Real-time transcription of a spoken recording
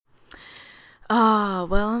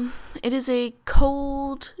Well, it is a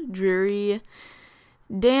cold, dreary,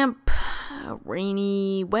 damp,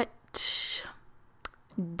 rainy, wet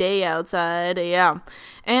day outside, yeah.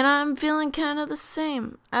 And I'm feeling kind of the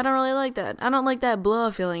same. I don't really like that. I don't like that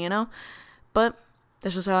blow feeling, But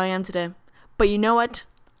that's just how I am today. But you know what?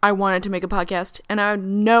 I wanted to make a podcast, and I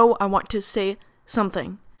know I want to say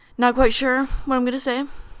something. Not quite sure what I'm going to say,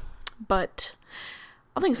 but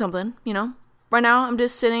I'll think something, Right now, I'm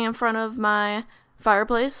just sitting in front of my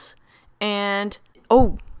fireplace, and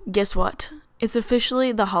guess what? It's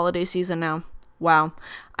officially the holiday season now. Wow.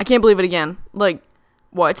 I can't believe it again.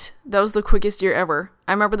 What? That was the quickest year ever.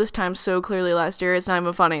 I remember this time so clearly last year, it's not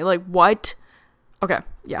even funny. What? Okay,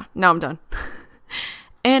 yeah, now I'm done.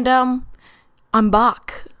 And, I'm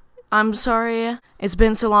back. I'm sorry it's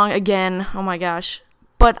been so long again, oh my gosh.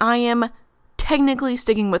 But I am technically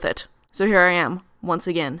sticking with it. So here I am, once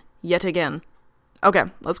again, yet again. Okay,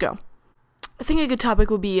 let's go. I think a good topic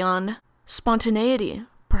would be on spontaneity,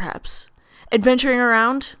 perhaps. Adventuring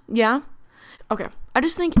around, yeah? Okay, I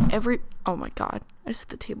just think oh my god, I just hit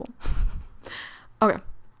the table. Okay,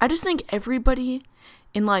 I just think everybody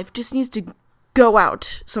in life just needs to go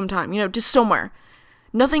out sometime, just somewhere.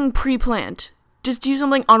 Nothing pre-planned. Just do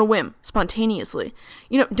something on a whim, spontaneously.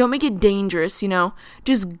 Don't make it dangerous,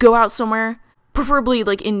 Just go out somewhere, preferably,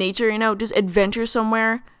 in nature, Just adventure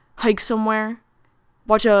somewhere, hike somewhere,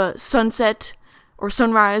 watch a sunset or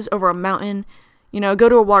sunrise over a mountain, go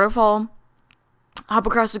to a waterfall, hop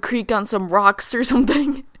across a creek on some rocks or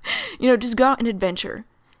something. Just go out and adventure.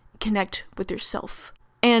 Connect with yourself.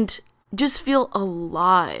 And just feel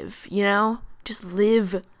alive, Just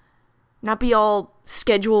live. Not be all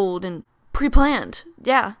scheduled and pre-planned.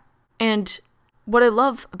 Yeah. And what I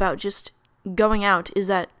love about just going out is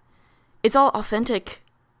that it's all authentic.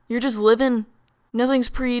 You're just living. Nothing's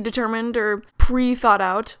predetermined or pre-thought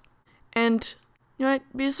out. And you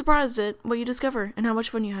might be surprised at what you discover and how much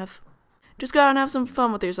fun you have. Just go out and have some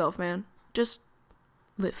fun with yourself, man. Just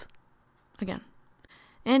live. Again.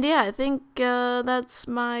 And yeah, I think that's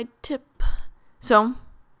my tip. So,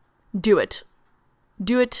 do it.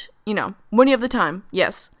 Do it, when you have the time,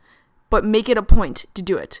 yes. But make it a point to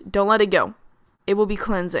do it. Don't let it go. It will be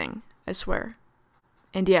cleansing, I swear.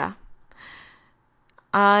 And yeah.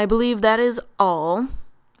 I believe that is all.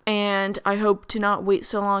 And I hope to not wait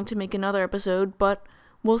so long to make another episode, but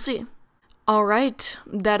we'll see. Alright,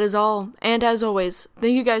 that is all. And as always,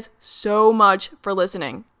 thank you guys so much for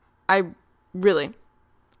listening. I'm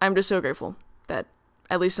just so grateful that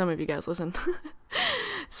at least some of you guys listen.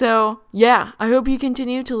 So, yeah, I hope you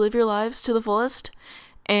continue to live your lives to the fullest.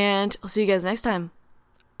 And I'll see you guys next time.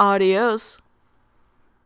 Adios.